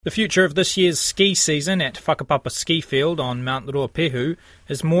The future of this year's ski season at Whakapapa skifield on Mt Ruapehu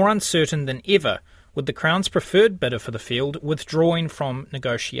is more uncertain than ever, with the Crown's preferred bidder for the field withdrawing from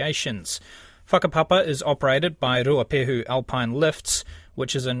negotiations. Whakapapa is operated by Ruapehu Alpine Lifts,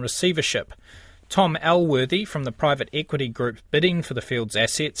 which is in receivership. Tom Elworthy from the private equity group bidding for the field's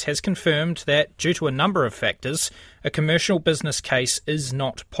assets has confirmed that, due to a number of factors, a commercial business case is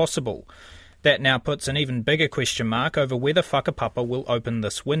not possible. That now puts an even bigger question mark over whether Whakapapa will open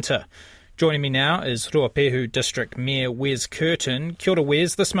this winter. Joining me now is Ruapehu District Mayor Wes Kirton. Kia ora,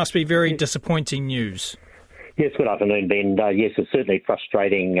 Wes. This must be very disappointing news. Yes, good afternoon, Ben. Yes, it's certainly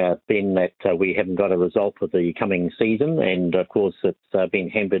frustrating, Ben, that we haven't got a result for the coming season, and of course it's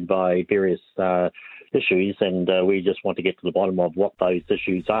been hampered by various issues, and we just want to get to the bottom of what those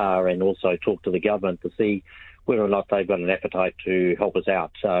issues are and also talk to the government to see whether or not they've got an appetite to help us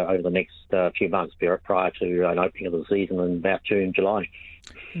out over the next few months prior to an opening of the season in about June, July.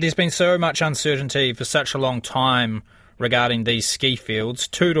 There's been so much uncertainty for such a long time regarding these ski fields.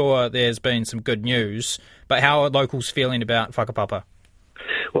 Tūroa, there's been some good news, but how are locals feeling about Whakapapa?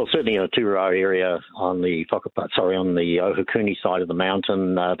 Well, certainly in the Tūroa area on the Ohakuni side of the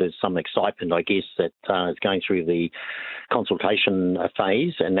mountain, there's some excitement, I guess, that is going through the consultation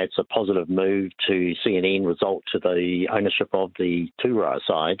phase, and that's a positive move to see an end result to the ownership of the Tūroa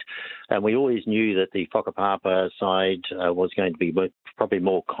side. And we always knew that the Whakapapa side was going to be probably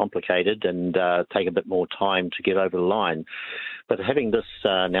more complicated and take a bit more time to get over the line. But having this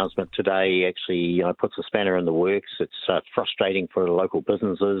announcement today actually puts a spanner in the works. It's frustrating for the local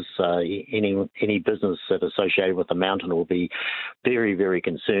businesses. Any business that associated with the mountain will be very, very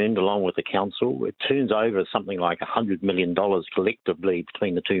concerned, along with the council. It turns over something like $100 million collectively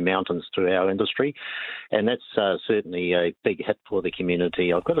between the two mountains to our industry, and that's certainly a big hit for the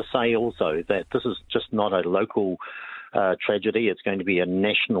community. I've got to say also that this is just not a local tragedy. It's going to be a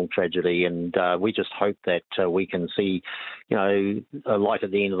national tragedy, and we just hope that we can see, a light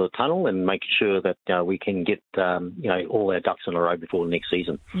at the end of the tunnel and make sure that we can get, all our ducks in a row before the next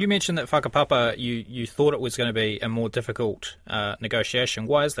season. You mentioned that Whakapapa, you thought it was going to be a more difficult negotiation.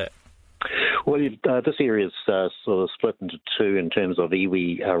 Why is that? Well, this area is sort of split into two in terms of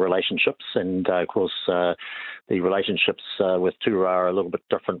iwi relationships, and of course the relationships with Tūroa are a little bit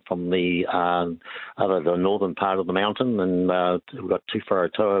different from the northern part of the mountain, and we've got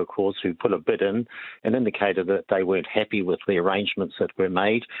Tūwharetoa, of course, who put a bid in and indicated that they weren't happy with the arrangements that were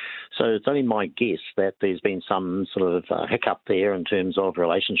made. So it's only my guess that there's been some sort of hiccup there in terms of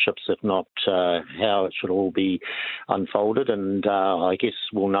relationships, if not how it should all be unfolded, and I guess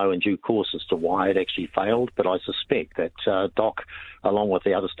we'll know in due course as to why it actually failed, but I suspect that DOC, along with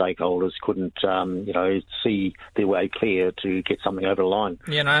the other stakeholders, couldn't, see their way clear to get something over the line.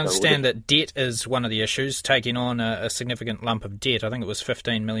 Yeah, and I understand that debt is one of the issues, taking on a significant lump of debt. I think it was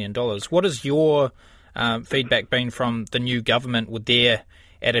 $15 million. What has your feedback been from the new government with their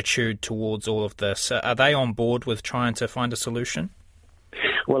attitude towards all of this? Are they on board with trying to find a solution?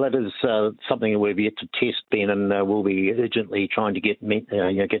 Well, it is something we've yet to test, Ben, and we'll be urgently trying to get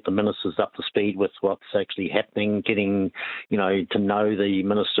the ministers up to speed with what's actually happening, getting to know the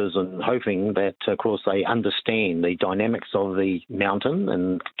ministers, and hoping that, of course, they understand the dynamics of the mountain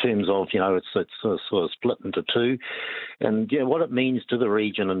in terms of it's sort of split into two, and what it means to the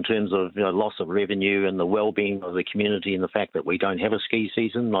region in terms of loss of revenue and the well-being of the community, and the fact that we don't have a ski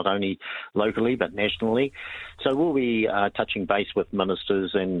season, not only locally but nationally. So we'll be touching base with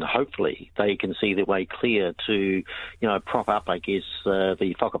ministers, and hopefully they can see their way clear to, prop up, I guess,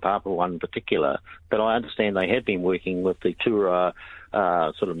 the Whakapapa one in particular. But I understand they have been working with the Tūroa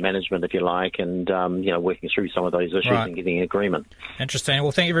sort of management, if you like, and, working through some of those issues and getting an agreement. Interesting.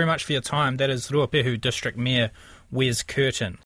 Well, thank you very much for your time. That is Ruapehu District Mayor Wes Kirton.